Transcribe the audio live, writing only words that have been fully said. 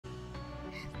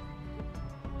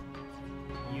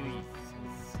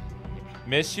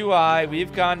Miss UI,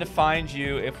 we've gone to find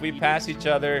you. If we pass each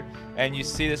other and you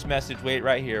see this message, wait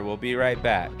right here. We'll be right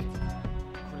back.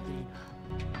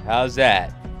 How's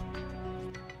that?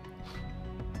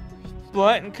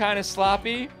 Blunt and kind of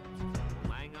sloppy?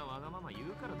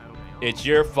 It's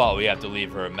your fault we have to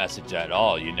leave her a message at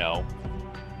all, you know.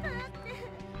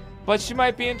 But she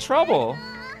might be in trouble.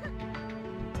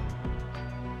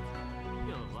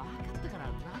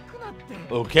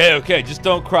 Okay, okay, just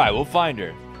don't cry. We'll find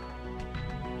her.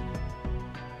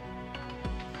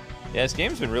 Yeah, this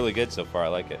game's been really good so far. I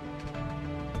like it.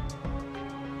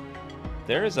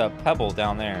 There is a pebble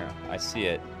down there. I see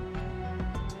it.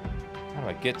 How do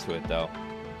I get to it, though?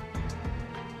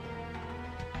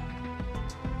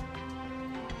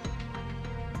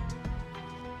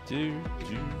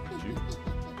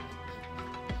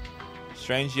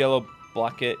 Strange yellow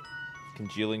bucket.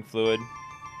 Congealing fluid.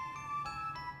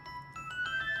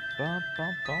 Bum,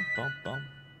 bum, bum, bum, bum.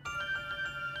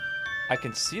 I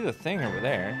can see the thing over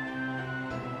there.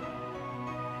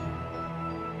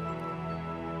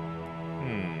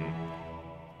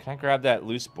 Can I grab that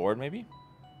loose board, maybe?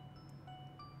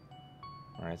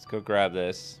 Alright, let's go grab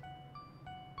this.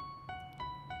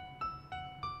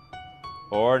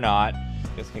 Or not.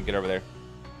 Guess I can get over there.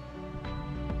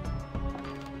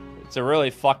 It's a really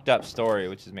fucked up story,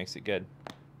 which just makes it good.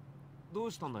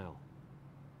 What's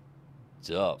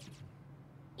up?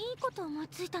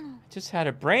 Just had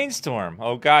a brainstorm.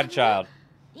 Oh god, child.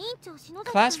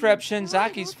 Class rep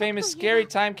Shinzaki's famous scary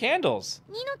time candles.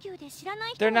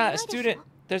 They're not a student.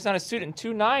 There's not a student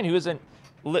in 2-9 who isn't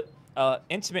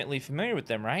intimately familiar with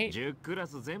them, right? You're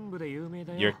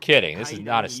kidding. This is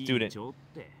not a student.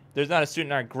 There's not a student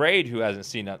in our grade who hasn't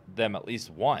seen them at least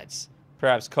once.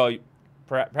 Perhaps call you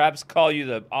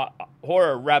the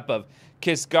horror rep of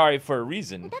Kisgari for a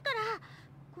reason.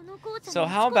 So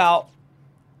how about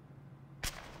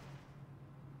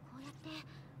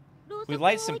we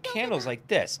light some candles like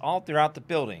this all throughout the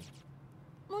building?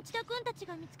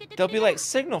 They'll be like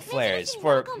signal flares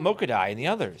for Mokudai and the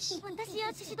others.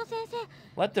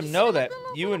 Let them know that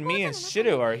you and me and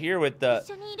Shido are here with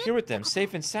them,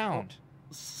 safe and sound.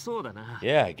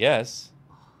 Yeah, I guess.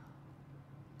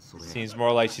 Seems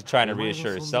more like she's trying to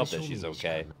reassure herself that she's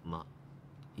okay.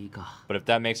 But if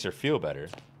that makes her feel better.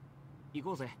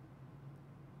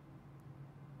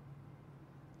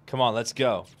 Come on, let's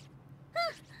go.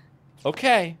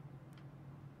 Okay.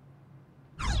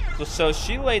 So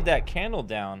she laid that candle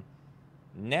down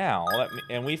now,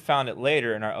 and we found it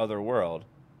later in our other world.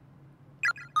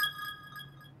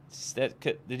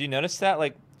 Did you notice that?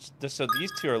 Like, so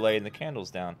these two are laying the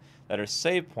candles down that are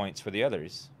save points for the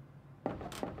others.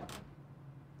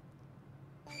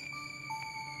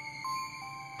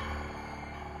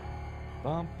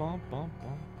 Bum, bum, bum,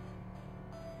 bum.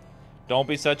 Don't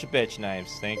be such a bitch,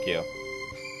 Knives. Thank you.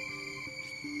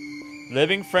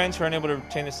 Living friends who are unable to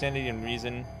retain the sanity and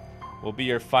reason will be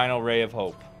your final ray of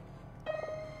hope.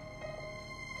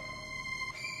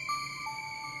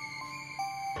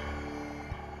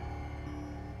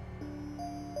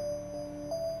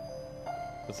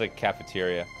 Looks like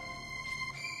cafeteria.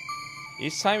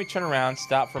 Each time you turn around,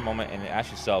 stop for a moment and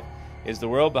ask yourself, is the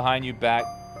world behind your back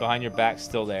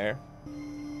still there?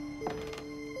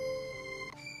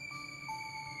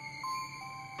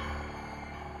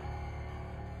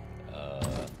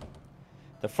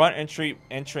 The front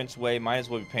entrance way might as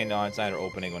well be painted on. It's either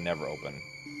opening or never open.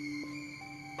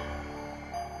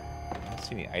 I don't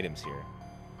see any items here.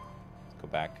 Let's go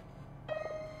back.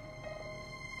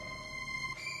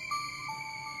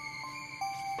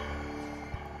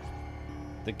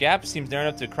 The gap seems narrow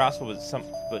enough to cross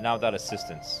but now without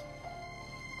assistance.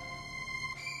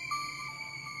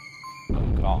 Oh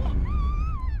god.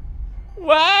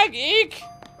 Wag eek!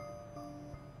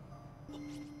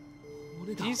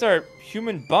 These are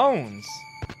human bones.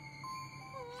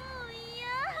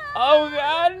 Oh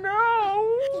god,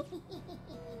 no!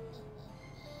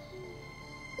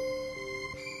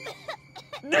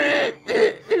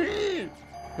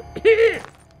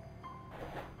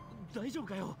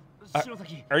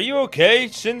 Are you okay,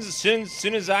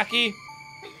 Shinozaki?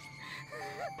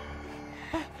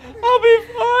 I'll be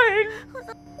fine.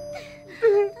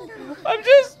 I'm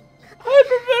just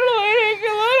hyperventilating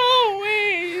a little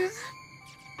wheeze.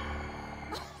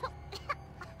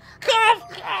 Cough,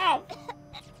 cough.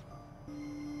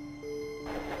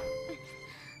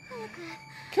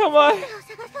 Come on.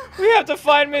 We have to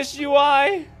find Miss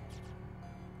UI.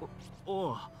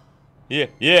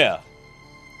 Yeah.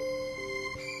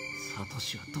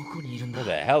 Where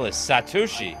the hell is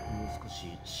Satoshi?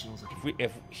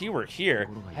 If he were here,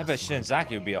 I bet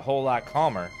Shinozaki would be a whole lot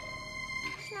calmer.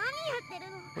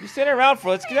 What are you standing around for?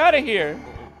 Let's get out of here.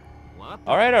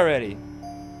 Alright already.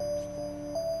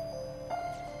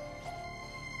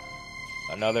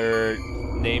 Another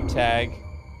name tag.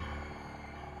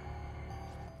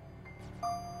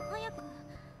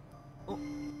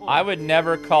 I would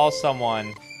never call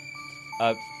someone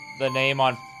the name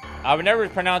on... I would never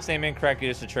pronounce name incorrectly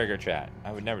just to trigger chat.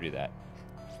 I would never do that.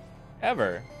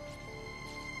 Ever.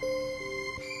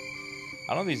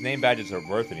 I don't know if these name badges are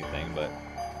worth anything, but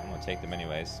I'm gonna take them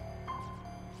anyways.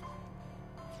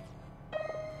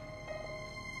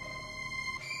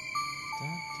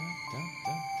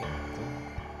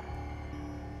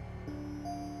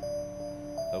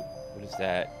 Oh, what is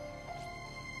that?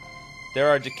 There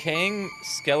are decaying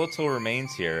skeletal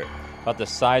remains here, about the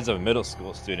size of a middle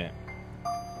school student.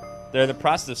 They're in the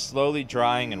process of slowly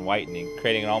drying and whitening,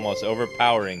 creating an almost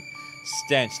overpowering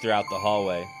stench throughout the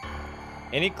hallway.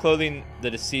 Any clothing the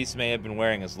deceased may have been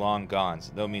wearing is long gone,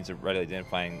 so no means of readily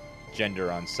identifying gender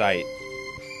on sight.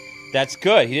 That's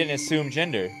good. He didn't assume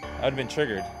gender. I would have been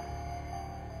triggered.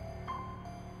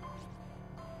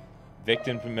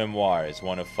 Victim from Memoirs,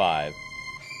 1 of 5.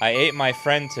 I ate my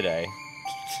friend today.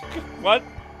 What?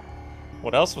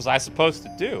 What else was I supposed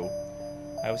to do?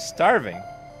 I was starving.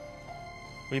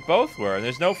 We both were, and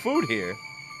there's no food here.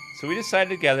 So we decided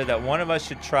together that one of us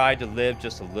should try to live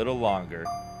just a little longer.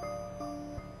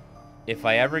 If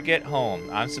I ever get home,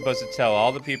 I'm supposed to tell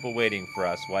all the people waiting for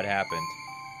us what happened.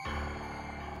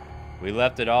 We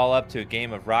left it all up to a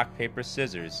game of rock, paper,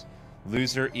 scissors.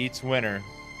 Loser eats winner.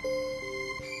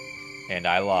 And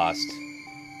I lost.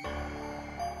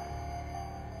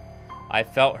 I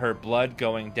felt her blood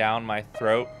going down my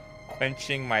throat,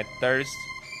 quenching my thirst,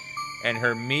 and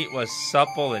her meat was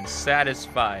supple and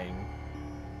satisfying.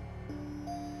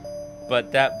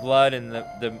 But that blood and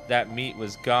that meat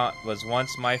was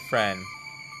once my friend.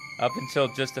 Up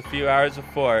until just a few hours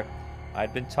before,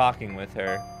 I'd been talking with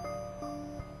her.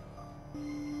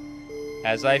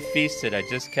 As I feasted, I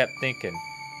just kept thinking,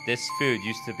 this food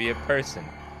used to be a person.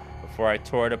 Before I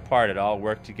tore it apart, it all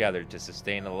worked together to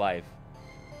sustain a life.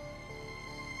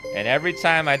 And every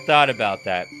time I thought about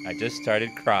that, I just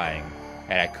started crying,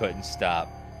 and I couldn't stop.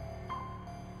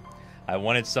 I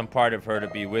wanted some part of her to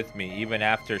be with me even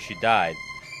after she died,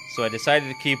 so I decided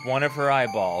to keep one of her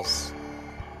eyeballs.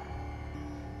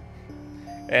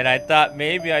 And I thought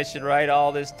maybe I should write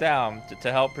all this down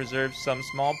to help preserve some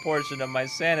small portion of my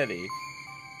sanity.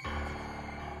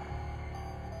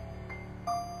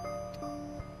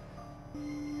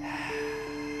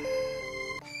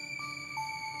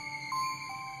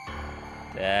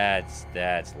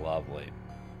 That's lovely.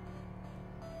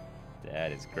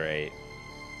 That is great.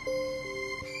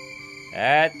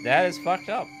 That is fucked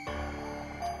up.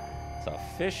 It's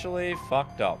officially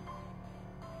fucked up.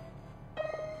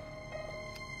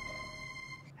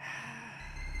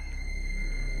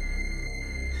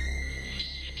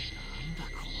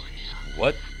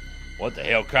 What the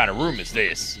hell kind of room is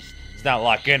this? It's not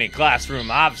like any classroom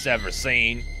I've ever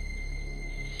seen.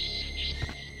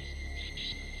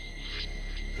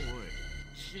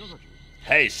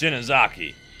 Hey,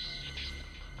 Shinozaki.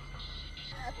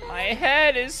 My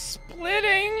head is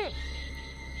splitting.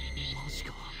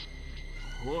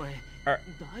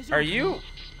 Are you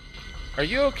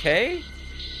okay?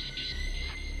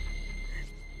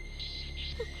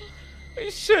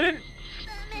 We shouldn't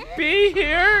be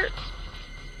here.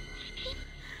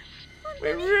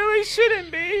 We really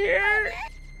shouldn't be here.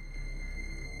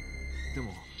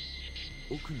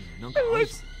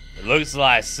 It looks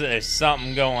like there's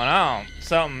something going on.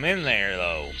 Something in there,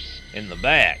 though. In the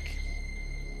back.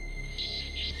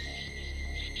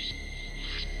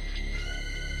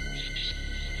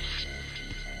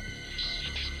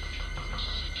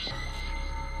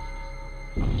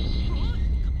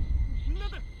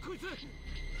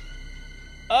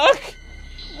 Ugh!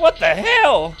 What the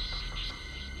hell?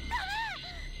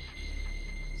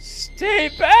 Stay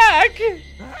back!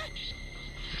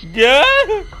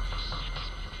 Yeah?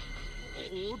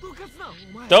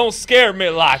 Don't scare me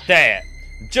like that.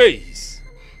 Jeez.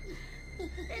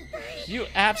 You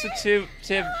absolutely,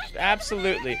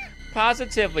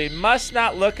 positively must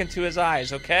not look into his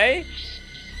eyes, okay?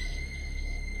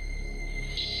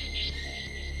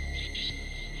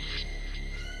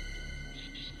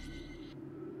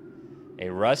 A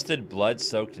rusted,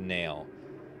 blood-soaked nail.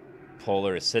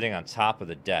 Polar is sitting on top of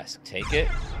the desk. Take it?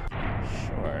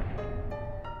 Sure.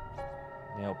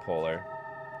 Nail Polar.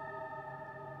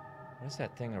 What is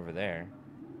that thing over there?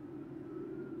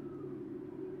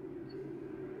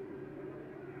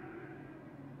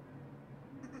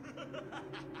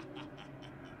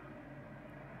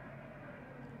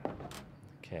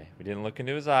 Okay, we didn't look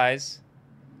into his eyes.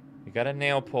 We got a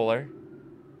nail puller.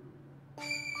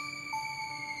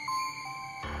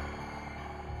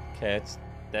 Okay,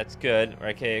 that's good.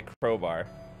 Okay, a crowbar.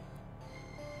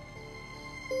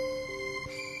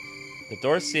 The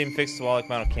doors seem fixed to the wall like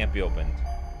metal can't be opened.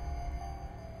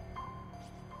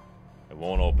 It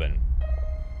won't open.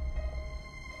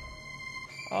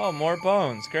 Oh, more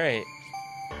bones. Great.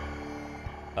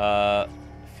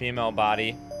 Female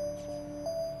body.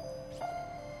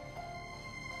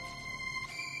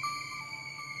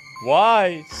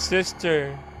 Why,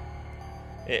 sister?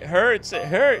 It hurts. It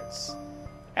hurts.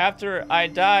 After I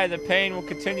die, the pain will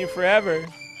continue forever.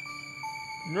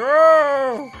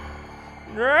 No!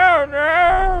 No,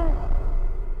 no!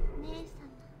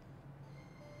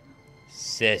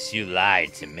 Sis, you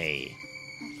lied to me.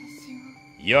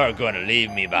 You're gonna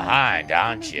leave me behind,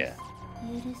 aren't you?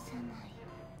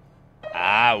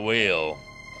 I will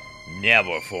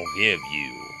never forgive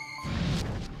you.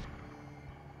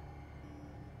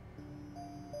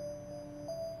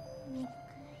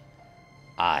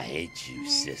 I hate you,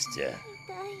 sister.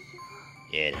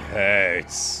 It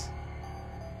hurts.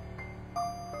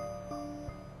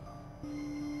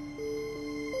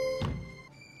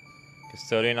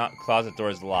 Custodian closet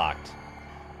door is locked.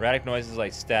 Erratic noises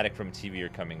like static from TV are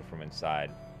coming from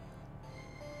inside.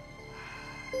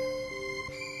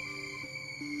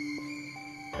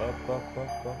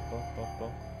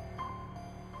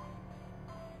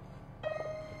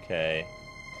 Okay.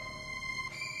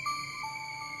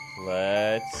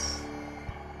 I'd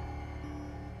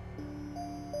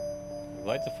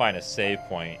like to find a save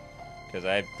point, because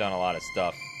I've done a lot of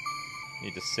stuff.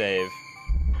 Need to save.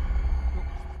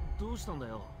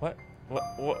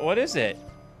 What is it?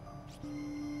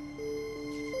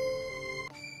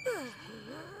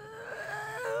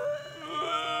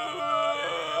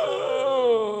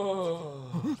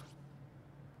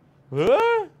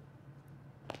 Huh?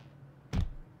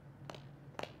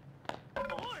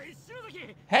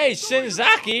 Hey,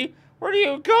 Shinzaki, where are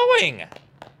you going?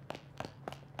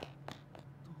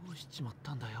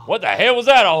 What the hell was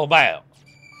that all about?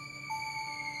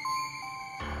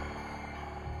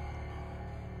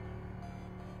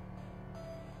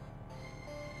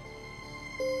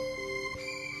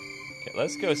 Okay,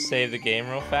 let's go save the game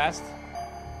real fast.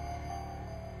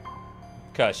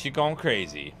 Cause she gone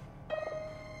crazy.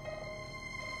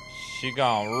 She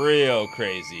gone real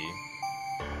crazy.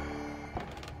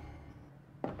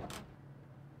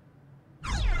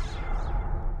 Okay,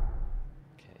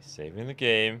 saving the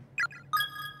game.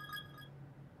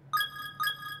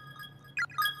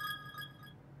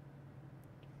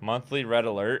 Monthly red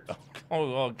alert.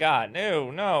 Oh God,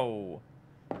 no, no,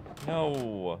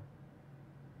 no.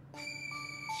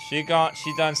 She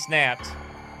done snapped.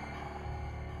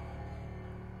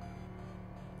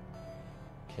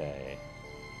 Okay.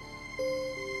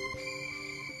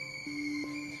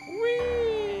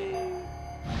 Whee!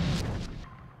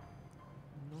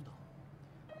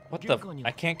 What the?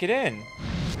 I can't get in.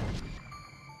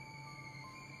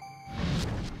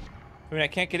 I mean, I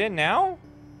can't get in now?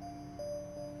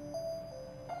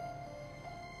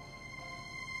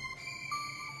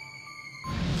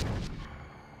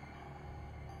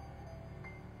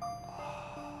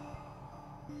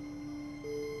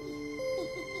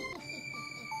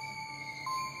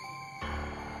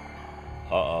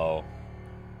 Uh-oh.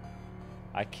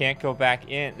 I can't go back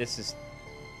in. This is...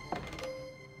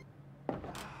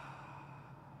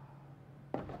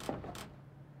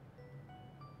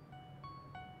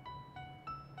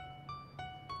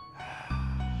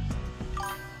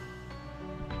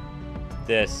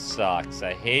 This sucks.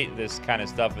 I hate this kind of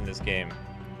stuff in this game.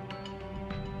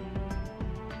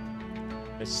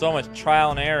 There's so much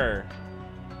trial and error.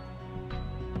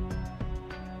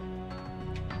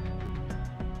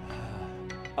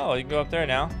 Oh, you can go up there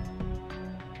now.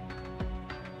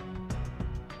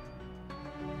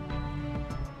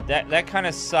 That kind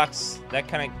of sucks. That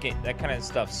kind of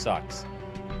stuff sucks.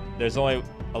 There's only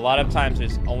a lot of times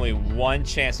there's only one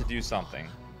chance to do something,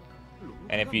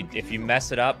 and if you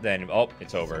mess it up, then oh,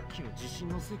 it's over.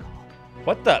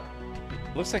 What the?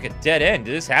 Looks like a dead end.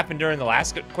 Did this happen during the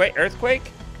last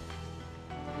earthquake?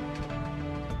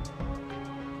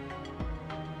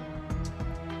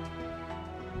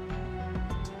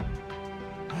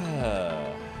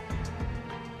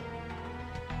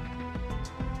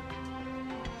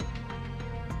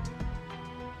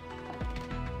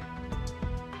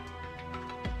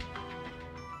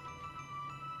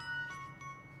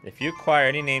 If you acquire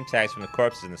any name tags from the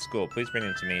corpses in the school, please bring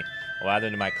them to me. I'll add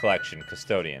them to my collection.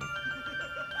 Custodian.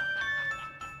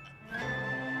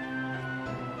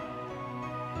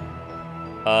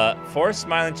 Four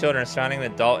smiling children are surrounding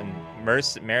an adult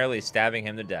and merrily stabbing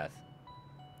him to death.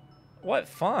 What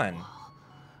fun.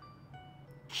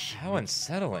 How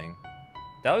unsettling.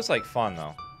 That was like fun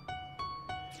though.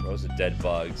 Rows of dead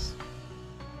bugs.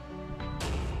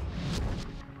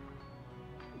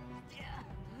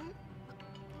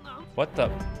 What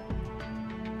the?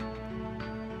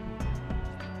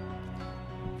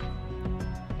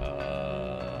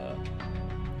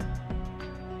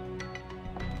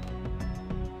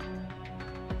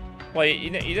 Well, you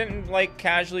didn't like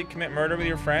casually commit murder with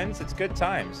your friends? It's good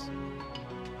times.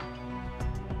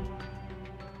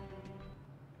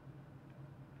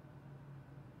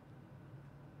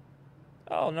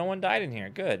 Oh, no one died in here.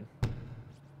 Good. The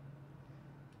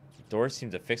doors seem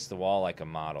to fix the wall like a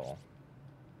model.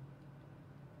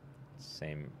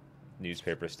 Same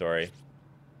newspaper story.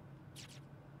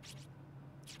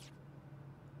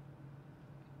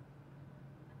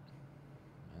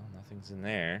 Well, nothing's in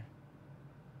there.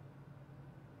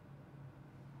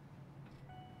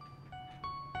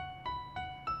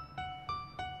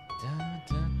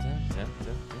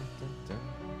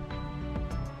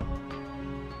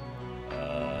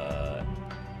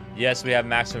 Yes, we have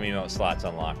maximum emote slots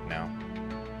unlocked now.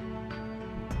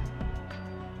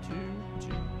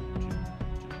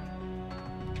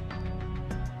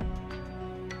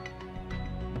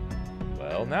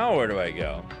 Well, now where do I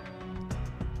go?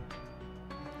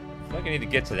 I feel like I need to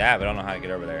get to that, but I don't know how to get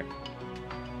over there.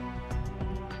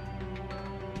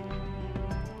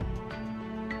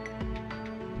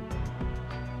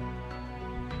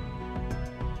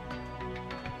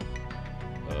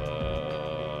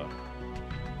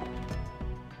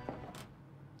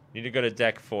 Need to go to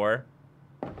deck 4.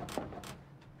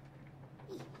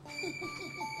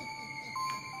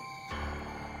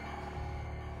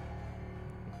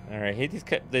 Alright, hate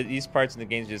these parts in the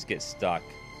games just get stuck.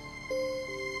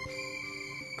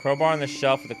 Crowbar on the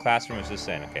shelf of the classroom is just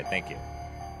saying. Okay, thank you.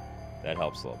 That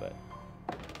helps a little bit.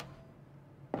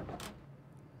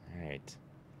 Alright.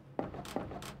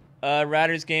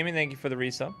 DansGaming, thank you for the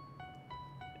resub.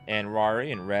 And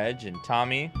Rari and Reg and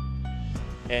Tommy.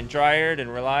 And Dryard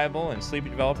and Reliable and Sleepy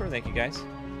Developer, thank you guys.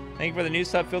 Thank you for the new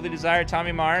sub, Filthy Desire,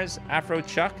 Tommy Mars, Afro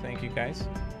Chuck, thank you guys.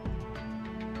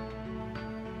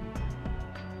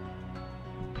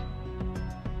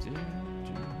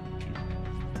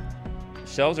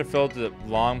 Shelves are filled with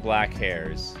long black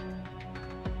hairs.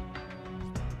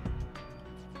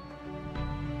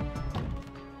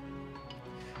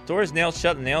 Door is nailed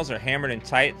shut, the nails are hammered and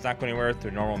tight. It's not going anywhere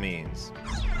through normal means.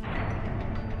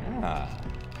 Ah.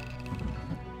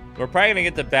 We're probably gonna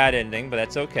get the bad ending, but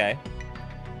that's okay.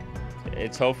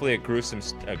 It's hopefully a gruesome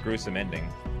ending.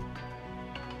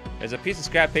 There's a piece of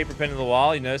scrap paper pinned to the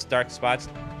wall. You notice dark spots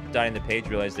dotting the page.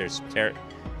 Realize there's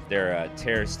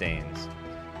tear stains.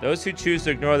 Those who choose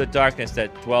to ignore the darkness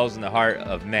that dwells in the heart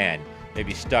of man may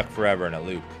be stuck forever in a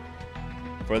loop.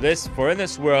 For in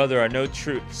this world there are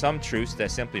some truths that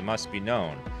simply must be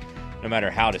known, no matter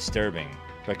how disturbing.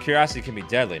 But curiosity can be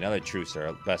deadly, and other truths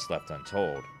are best left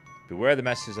untold. Beware the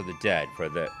messages of the dead, for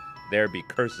there be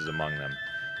curses among them.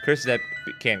 Curses that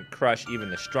can crush even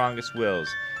the strongest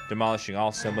wills, demolishing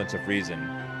all semblance of reason.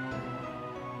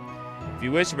 If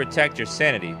you wish to protect your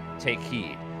sanity, take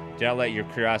heed. Do not let your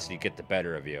curiosity get the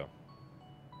better of you.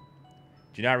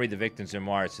 Do not read the victim's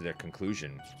memoirs to their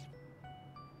conclusion.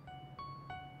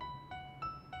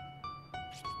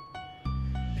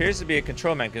 Appears to be a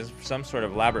control mechanism for some sort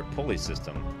of elaborate pulley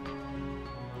system.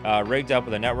 Rigged up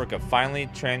with a network of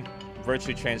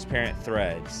virtually transparent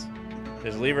threads.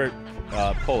 There's a lever,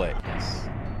 pull it. Yes.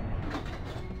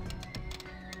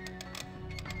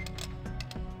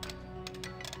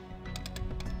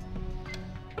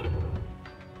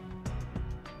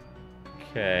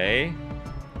 Okay.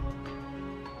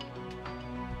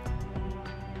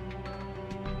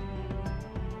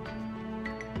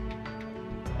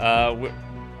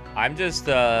 I'm just,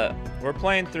 we're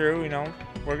playing through, you know.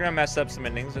 We're gonna mess up some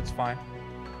endings, it's fine.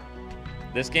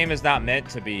 This game is not meant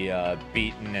to be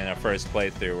beaten in a first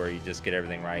playthrough where you just get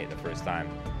everything right the first time.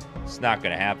 It's not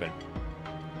gonna happen.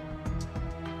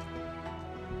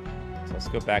 So let's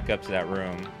go back up to that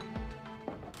room.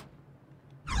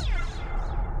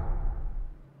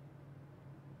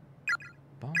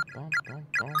 Bum, bum, bum,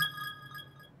 bum.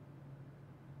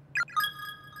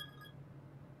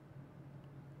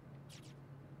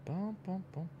 Bum, bum,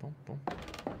 bum, bum, bum.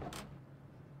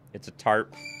 It's a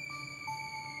tarp.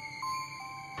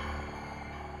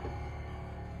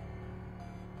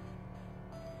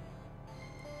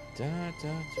 Da, da,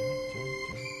 da, da,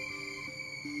 da.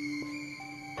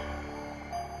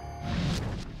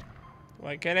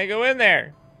 Why can't I go in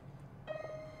there?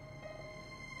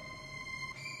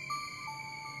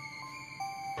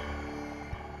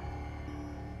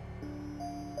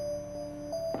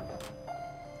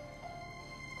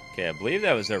 Okay, I believe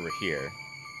that was over here.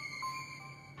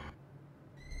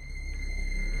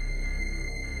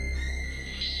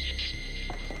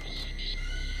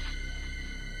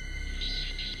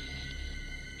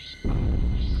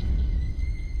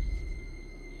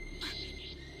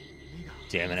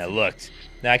 Damn it, I looked.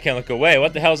 Now I can't look away.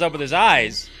 What the hell's up with his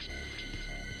eyes?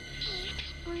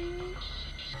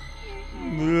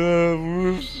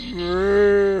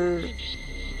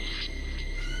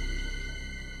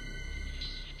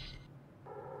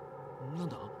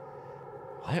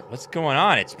 What? What's going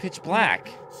on? It's pitch black.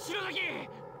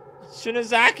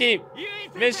 Shinozaki!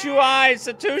 Miss UI!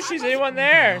 Satoshi's anyone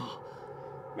there?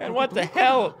 Man, what the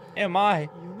hell am I?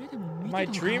 Am I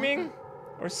dreaming?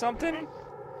 Or something?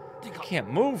 I can't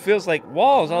move. Feels like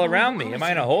walls all around me. Am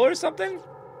I in a hole or something?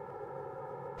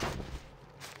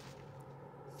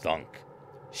 Thunk.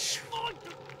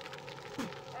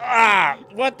 Ah!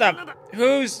 What the?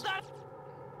 Who's?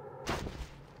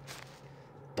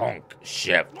 Thunk.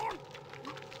 Shift.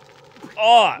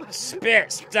 Oh!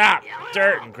 Spit! Stop!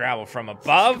 Dirt and gravel from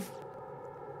above.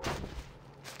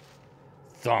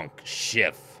 Thunk.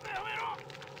 Shift.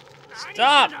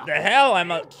 Stop! The hell? I'm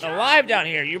alive down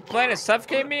here. You plan to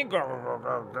suffocate me?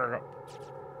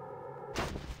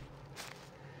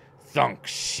 Thunk.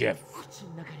 Shift.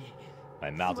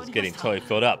 My mouth is getting totally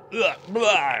filled up.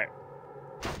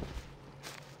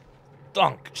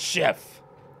 Thunk. Shift.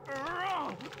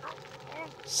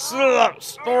 Stop,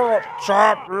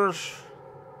 choppers.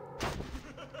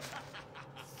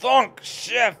 Thunk.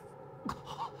 Shift.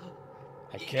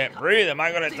 I can't breathe. Am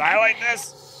I gonna die like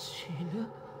this?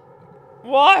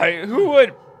 Why? Who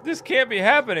would? This can't be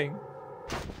happening.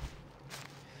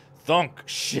 Thunk.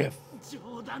 Shift.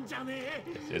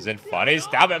 This isn't funny.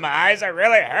 Stop it. My eyes are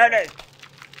really hurting.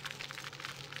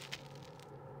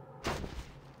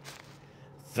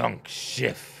 Thunk.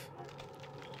 Shift.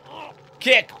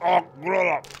 Kick. Oh,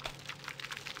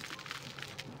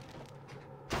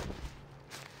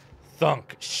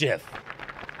 thunk. Shift.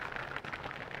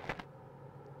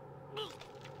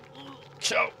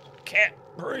 Choke. Can't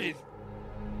breathe.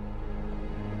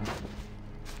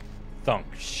 Thunk.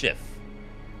 Shift.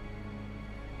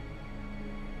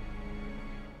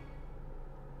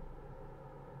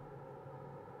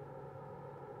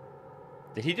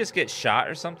 Did he just get shot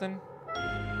or something?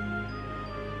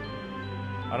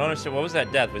 I don't understand. What was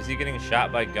that death? Was he getting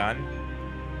shot by a gun?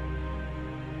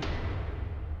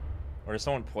 Or did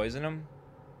someone poison him?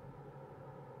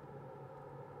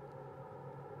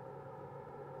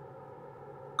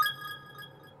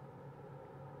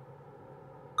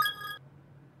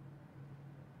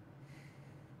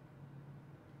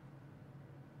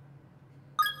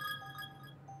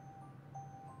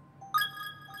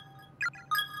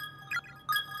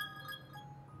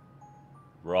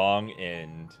 Wrong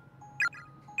end.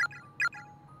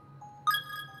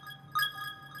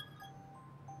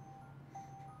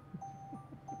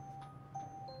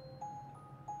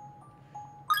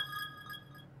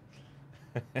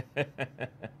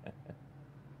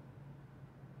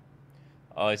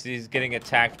 Oh, I see he's getting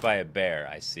attacked by a bear.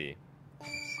 I see.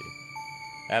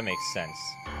 That makes sense.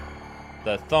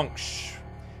 The thunk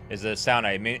is the sound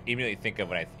I immediately think of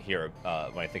when I hear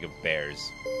when I think of bears.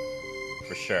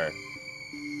 For sure.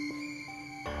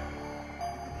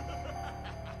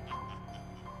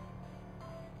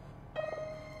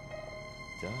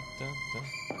 Dun, dun, dun.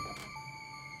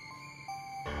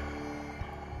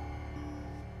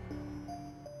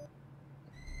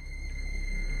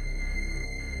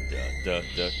 Duh,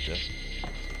 duh, duh.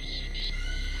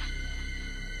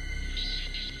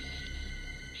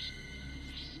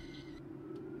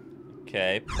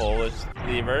 Okay, pull this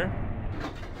lever.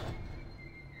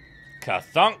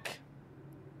 Ka-thunk.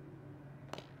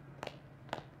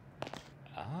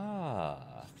 Ah.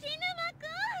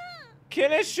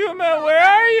 Kineshuma, where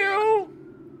are you?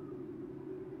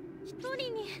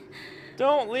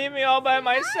 Don't leave me all by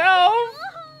myself.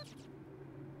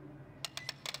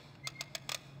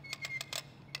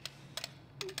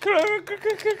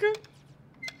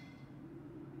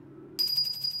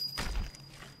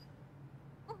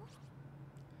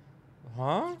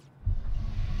 Huh?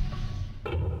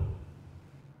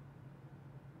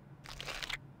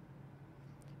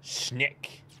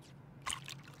 Snick.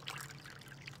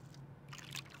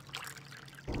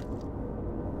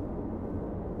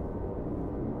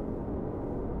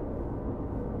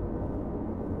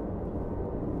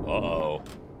 Uh-oh.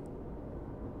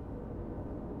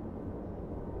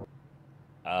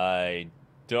 I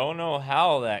don't know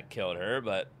how that killed her,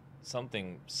 but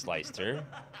something sliced her.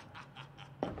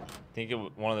 I think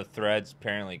one of the threads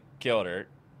apparently killed her.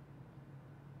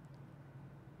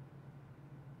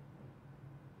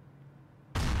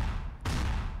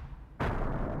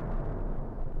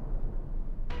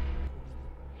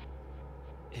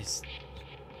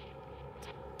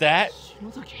 that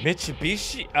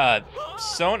Mitsubishi,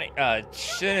 Sony,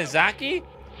 Shinozaki?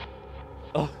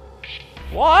 Oh,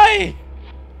 why?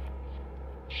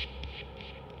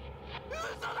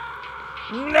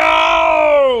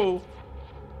 No!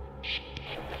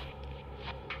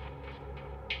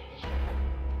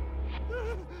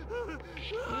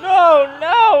 No,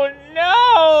 no,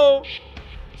 no!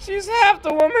 She's half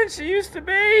the woman she used to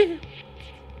be.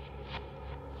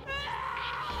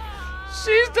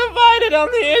 She's divided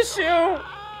on the issue.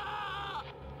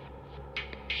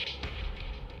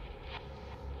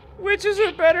 Which is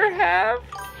her better half?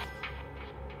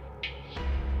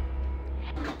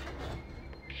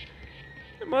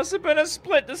 It must have been a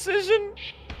split decision.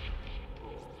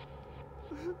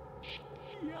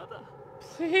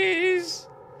 Please,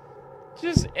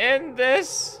 just end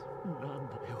this.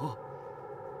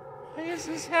 Why is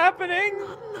this happening?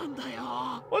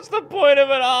 What's the point of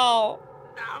it all?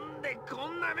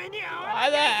 Why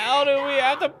the hell do we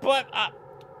have to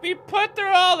be put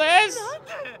through all this?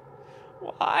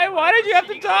 Why? Why did you have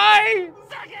to die?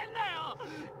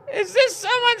 Is this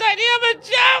someone's idea of a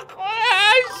joke?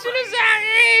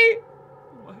 Shinozaki!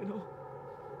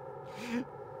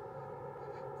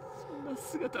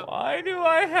 Why do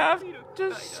I have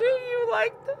to see you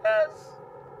like this?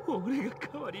 Why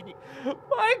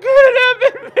couldn't it have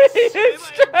been me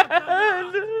instead?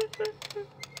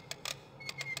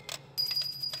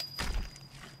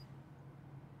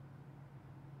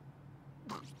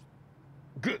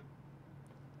 Good.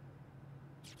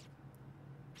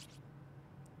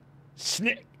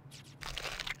 Snick.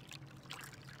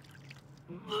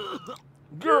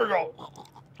 Gurgle.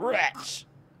 Rats.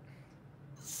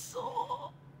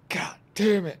 God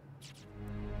damn it.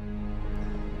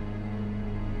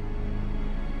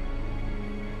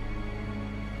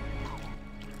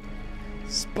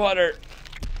 Sputter.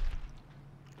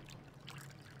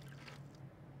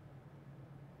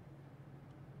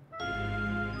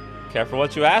 Careful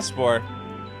what you ask for.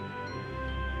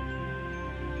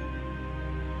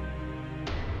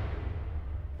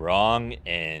 Wrong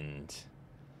end.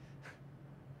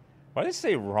 Why do they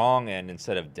say wrong end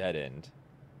instead of dead end?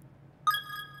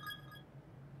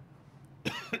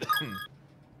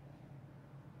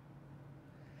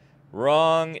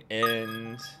 Wrong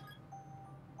end.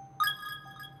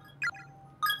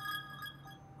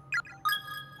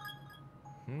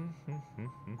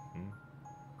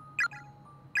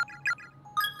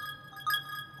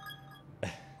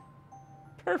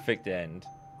 Perfect end.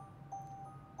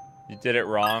 You did it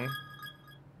wrong.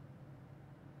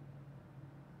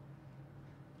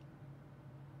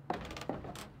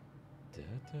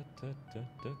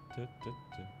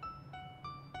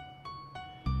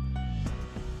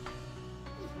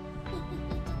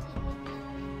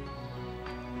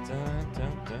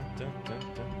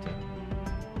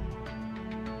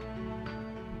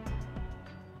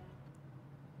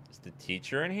 Is the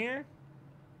teacher in here?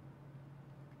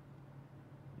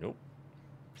 Nope.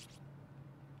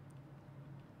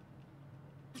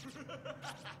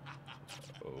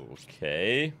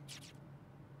 Okay.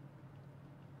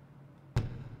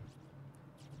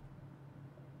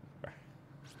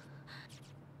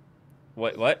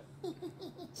 What?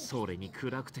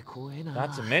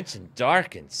 Not to mention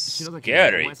dark and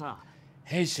scary.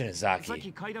 Hey, Shinozaki.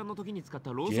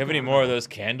 Do you have any more of those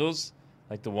candles?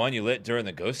 Like the one you lit during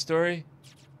the ghost story?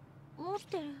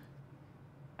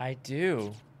 I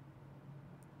do.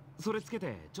 How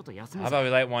about we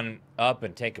light one up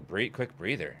and take a quick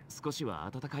breather?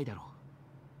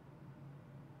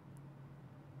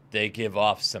 They give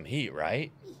off some heat,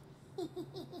 right?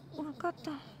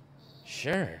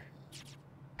 Sure.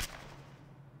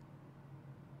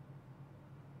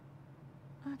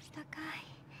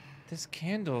 This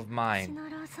candle of mine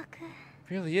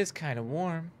really is kind of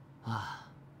warm.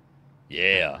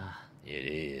 Yeah, it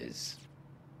is.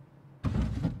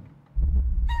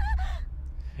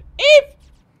 Eep!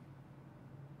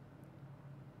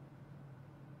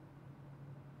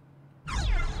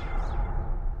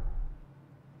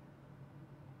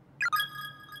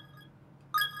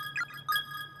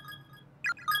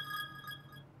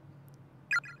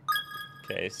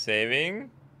 Okay, saving.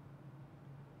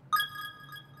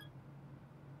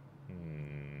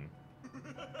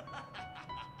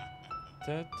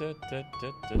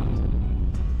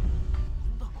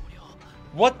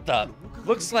 What the?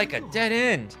 Looks like a dead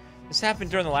end. This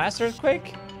happened during the last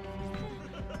earthquake?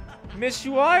 Miss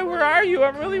UI, where are you?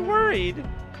 I'm really worried.